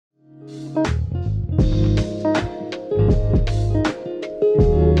Hi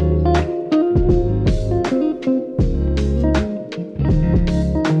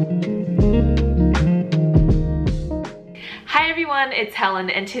everyone, it's Helen,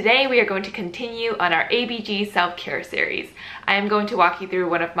 and today we are going to continue on our ABG self-care series. I am going to walk you through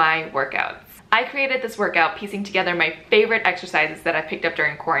one of my workouts. I created this workout piecing together my favorite exercises that I picked up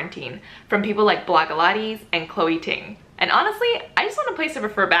during quarantine from people like Blogilates and Chloe Ting. And honestly, I just want a place to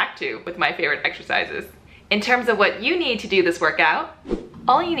refer back to with my favorite exercises. In terms of what you need to do this workout,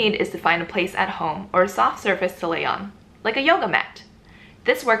 all you need is to find a place at home or a soft surface to lay on, like a yoga mat.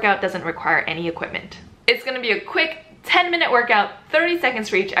 This workout doesn't require any equipment. It's gonna be a quick 10-minute workout, 30 seconds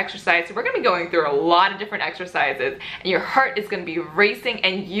for each exercise. So we're gonna be going through a lot of different exercises and your heart is gonna be racing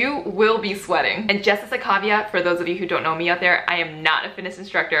and you will be sweating. And just as a caveat, for those of you who don't know me out there, I am not a fitness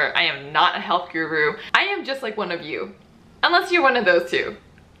instructor. I am not a health guru. I am just like one of you. Unless you're one of those two.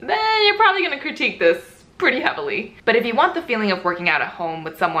 Then you're probably gonna critique this pretty heavily. But if you want the feeling of working out at home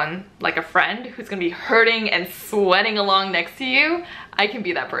with someone like a friend who's gonna be hurting and sweating along next to you, I can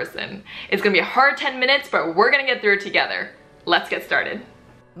be that person. It's gonna be a hard 10 minutes, but we're gonna get through it together. Let's get started.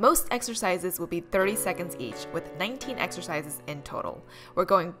 Most exercises will be 30 seconds each with 19 exercises in total. We're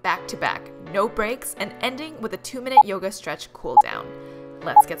going back to back, no breaks, and ending with a 2-minute yoga stretch cool down.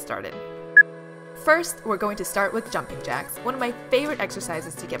 Let's get started. First, we're going to start with jumping jacks, one of my favorite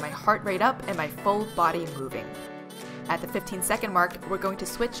exercises to get my heart rate up and my full body moving. At the 15-second mark, we're going to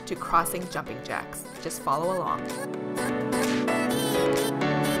switch to crossing jumping jacks. Just follow along.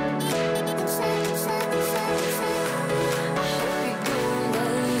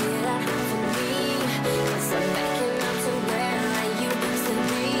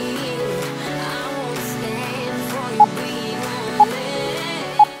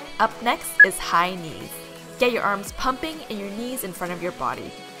 Up next is high knees. Get your arms pumping and your knees in front of your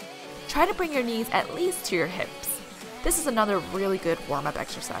body. Try to bring your knees at least to your hips. This is another really good warm-up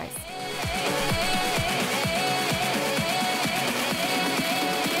exercise.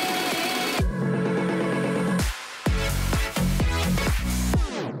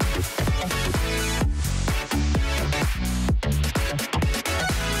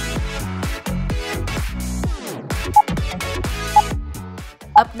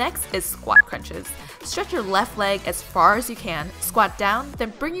 Up next is squat crunches. Stretch your left leg as far as you can, squat down,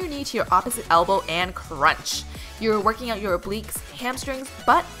 then bring your knee to your opposite elbow and crunch. You're working out your obliques, hamstrings,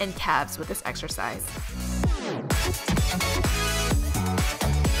 butt, and calves with this exercise.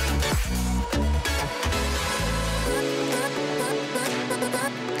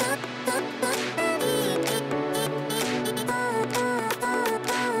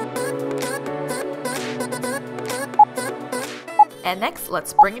 And next,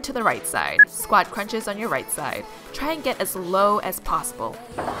 let's bring it to the right side. Squat crunches on your right side. Try and get as low as possible.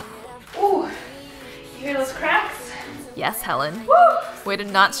 Ooh, you hear those cracks? Yes, Helen. Woo! Way to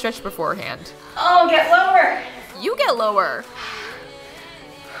not stretch beforehand. Oh, get lower. You get lower.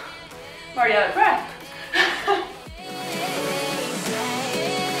 I'm already out of breath.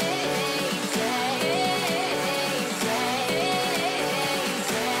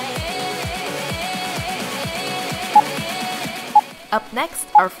 Up next,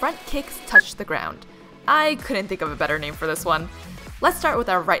 our front kicks touch the ground. I couldn't think of a better name for this one. Let's start with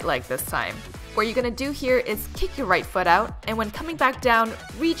our right leg this time. What you're gonna do here is kick your right foot out, and when coming back down,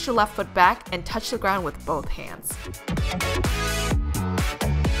 reach your left foot back and touch the ground with both hands.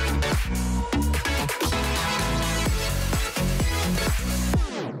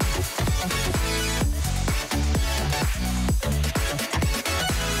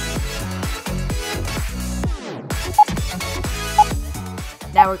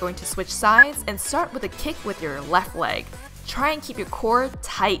 Now we're going to switch sides and start with a kick with your left leg. Try and keep your core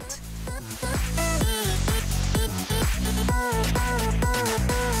tight.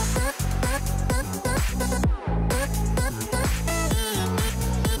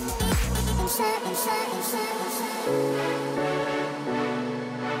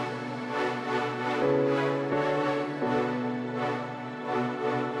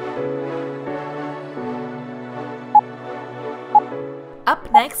 Up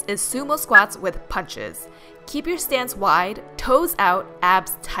next is sumo squats with punches. Keep your stance wide, toes out,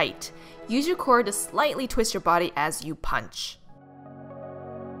 abs tight. Use your core to slightly twist your body as you punch.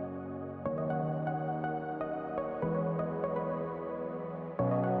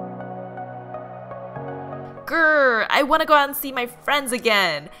 Grr, I want to go out and see my friends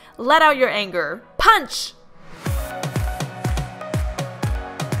again. Let out your anger. Punch!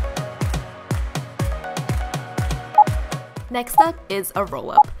 Next up is a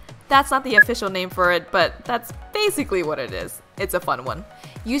roll-up. That's not the official name for it, but that's basically what it is. It's a fun one.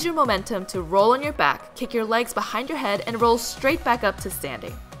 Use your momentum to roll on your back, kick your legs behind your head, and roll straight back up to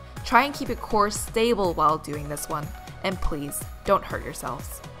standing. Try and keep your core stable while doing this one. And please, don't hurt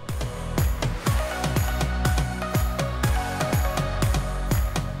yourselves.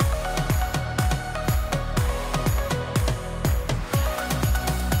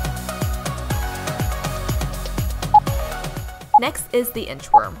 Next is the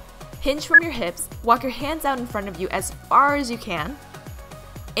inchworm. Hinge from your hips, walk your hands out in front of you as far as you can.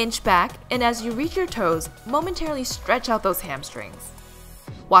 Inch back, and as you reach your toes, momentarily stretch out those hamstrings.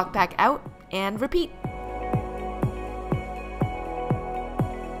 Walk back out, and repeat.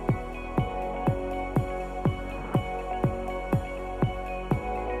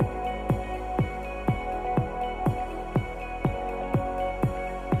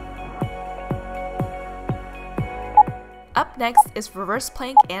 Up next is reverse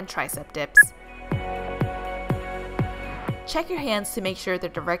plank and tricep dips. Check your hands to make sure they're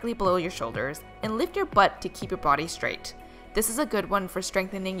directly below your shoulders, and lift your butt to keep your body straight. This is a good one for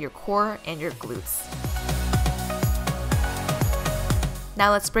strengthening your core and your glutes.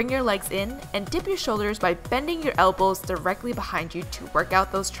 Now let's bring your legs in and dip your shoulders by bending your elbows directly behind you to work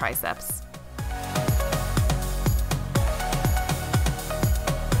out those triceps.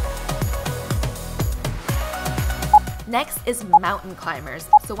 Next is mountain climbers.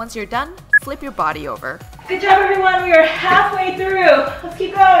 So once you're done, flip your body over. Good job, everyone. We are halfway through. Let's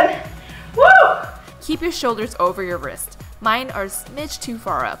keep going. Woo! Keep your shoulders over your wrist. Mine are a smidge too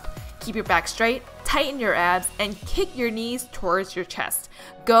far up. Keep your back straight, tighten your abs, and kick your knees towards your chest.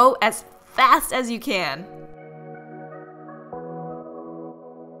 Go as fast as you can.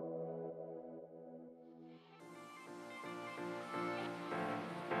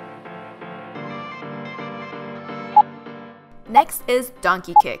 Next is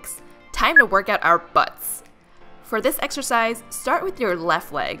donkey kicks. Time to work out our butts. For this exercise, start with your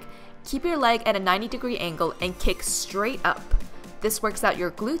left leg. Keep your leg at a 90-degree angle and kick straight up. This works out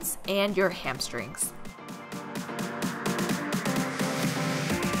your glutes and your hamstrings.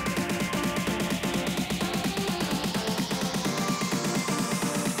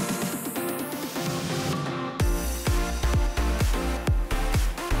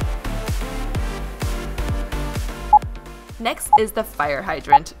 Next is the fire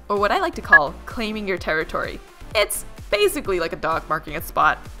hydrant, or what I like to call claiming your territory. It's basically like a dog marking its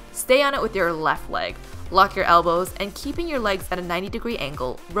spot. Stay on it with your left leg. Lock your elbows, and keeping your legs at a 90-degree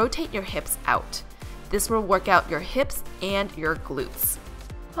angle, rotate your hips out. This will work out your hips and your glutes.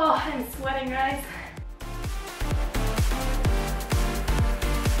 Oh, I'm sweating, guys.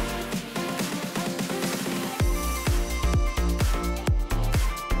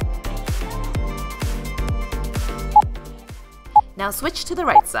 Now switch to the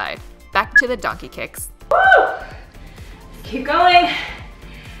right side. Back to the donkey kicks. Woo! Keep going.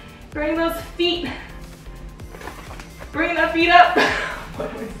 Bring those feet. Bring the feet up.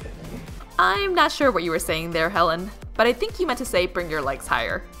 What am I saying? I'm not sure what you were saying there, Helen, but I think you meant to say bring your legs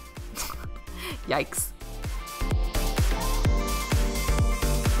higher. Yikes.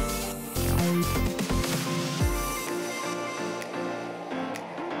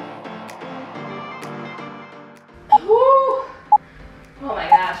 Oh my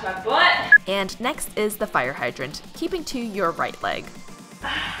gosh, my butt! And next is the fire hydrant, keeping to your right leg.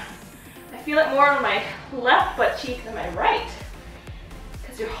 I feel it more on my left butt cheek than my right.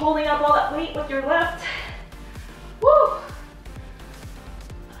 Because you're holding up all that weight with your left. Woo!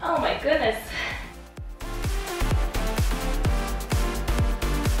 Oh my goodness.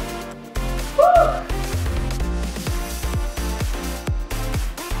 Woo!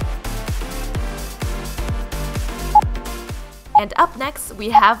 And up next, we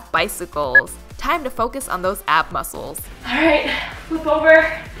have bicycles. Time to focus on those ab muscles. All right, flip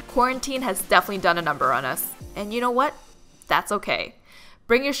over. Quarantine has definitely done a number on us. And you know what? That's okay.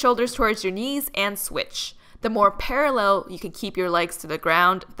 Bring your shoulders towards your knees and switch. The more parallel you can keep your legs to the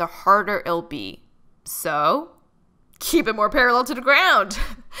ground, the harder it'll be. So, keep it more parallel to the ground.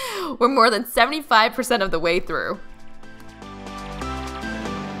 We're more than 75% of the way through.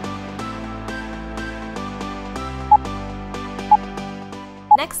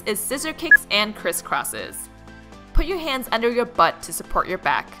 Next is scissor kicks and crisscrosses. Put your hands under your butt to support your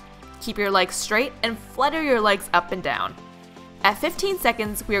back. Keep your legs straight and flutter your legs up and down. At 15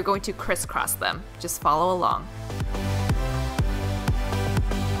 seconds, we are going to crisscross them. Just follow along.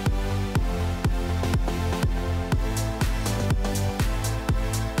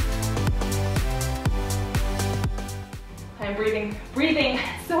 I'm breathing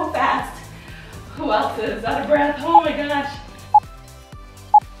so fast. Who else is out of breath? Oh my gosh.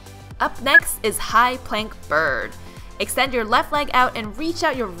 Up next is high plank bird. Extend your left leg out and reach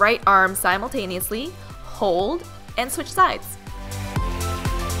out your right arm simultaneously. Hold and switch sides.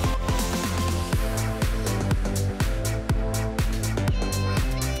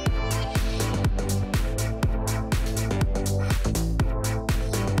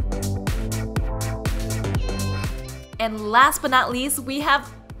 And last but not least, we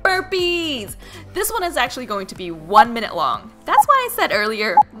have burpees. This one is actually going to be 1 minute long. That's why I said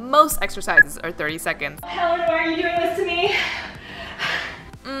earlier, most exercises are 30 seconds. Helen, why are you doing this to me?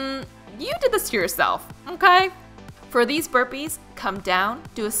 You did this to yourself, okay? For these burpees, come down,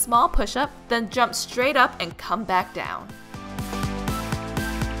 do a small push-up, then jump straight up and come back down.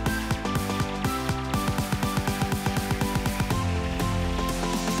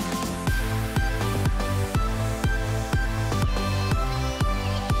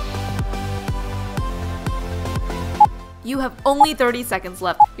 You have only 30 seconds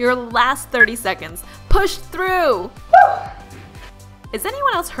left. Your last 30 seconds. Push through! Woo! Is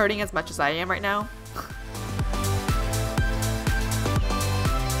anyone else hurting as much as I am right now?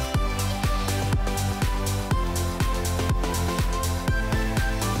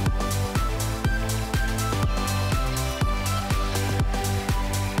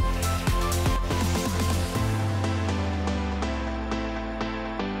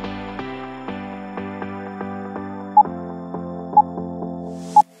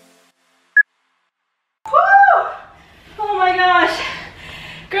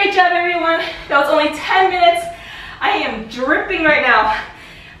 Great job, everyone. That was only 10 minutes. I am dripping right now.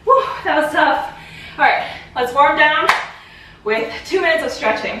 Whew, that was tough. All right, let's warm down with 2 minutes of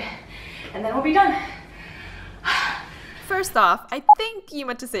stretching, and then we'll be done. First off, I think you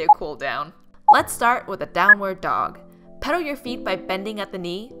meant to say a cool down. Let's start with a downward dog. Pedal your feet by bending at the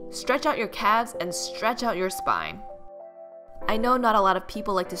knee, stretch out your calves, and stretch out your spine. I know not a lot of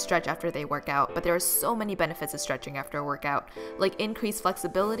people like to stretch after they work out, but there are so many benefits of stretching after a workout, like increased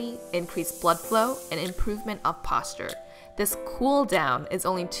flexibility, increased blood flow, and improvement of posture. This cool down is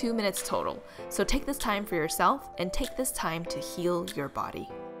only 2 minutes total, so take this time for yourself and take this time to heal your body.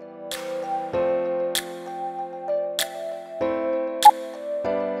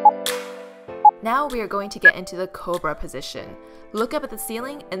 Now we are going to get into the cobra position. Look up at the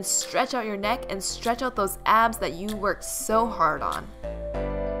ceiling and stretch out your neck and stretch out those abs that you worked so hard on.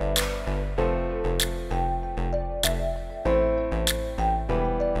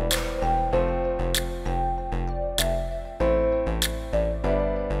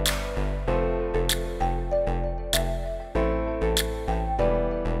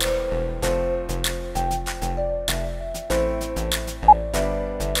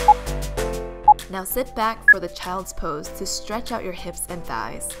 Now sit back for the child's pose to stretch out your hips and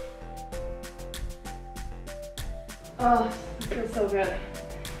thighs. Oh, this feels so good.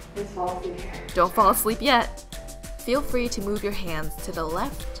 Just fall asleep here. Don't fall asleep yet. Feel free to move your hands to the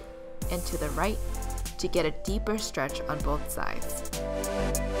left and to the right to get a deeper stretch on both sides.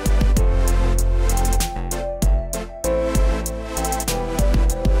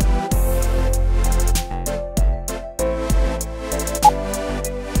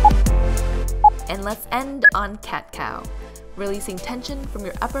 And let's end on cat-cow, releasing tension from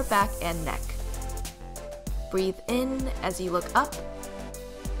your upper back and neck. Breathe in as you look up,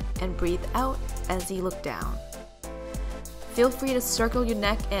 and breathe out as you look down. Feel free to circle your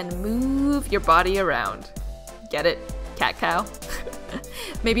neck and move your body around. Get it? Cat-cow?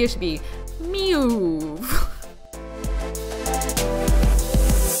 Maybe it should be move.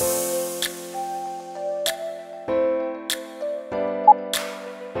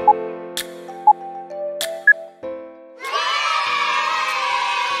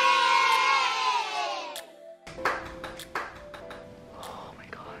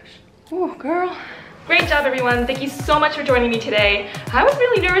 Oh, girl. Great job, everyone. Thank you so much for joining me today. I was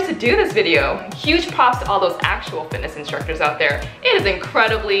really nervous to do this video. Huge props to all those actual fitness instructors out there. It is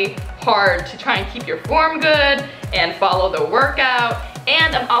incredibly hard to try and keep your form good and follow the workout.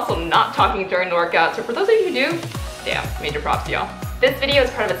 And I'm also not talking during the workout. So for those of you who do, damn, major props to y'all. This video is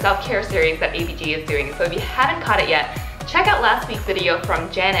part of a self-care series that ABG is doing. So if you haven't caught it yet, check out last week's video from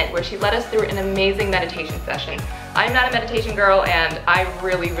Janet where she led us through an amazing meditation session. I'm not a meditation girl and I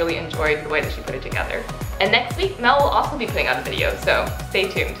really enjoyed the way that she put it together. And next week, Mel will also be putting out a video, so stay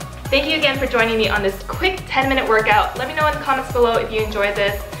tuned. Thank you again for joining me on this quick 10-minute workout. Let me know in the comments below if you enjoyed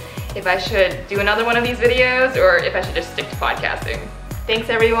this, if I should do another one of these videos, or if I should just stick to podcasting. Thanks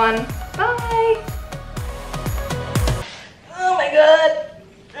everyone, bye! Oh my god,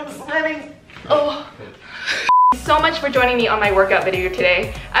 I'm sweating. Oh. Thank you so much for joining me on my workout video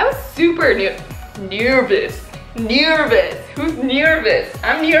today. I was super nervous. Who's nervous?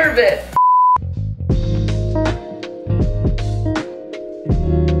 I'm nervous.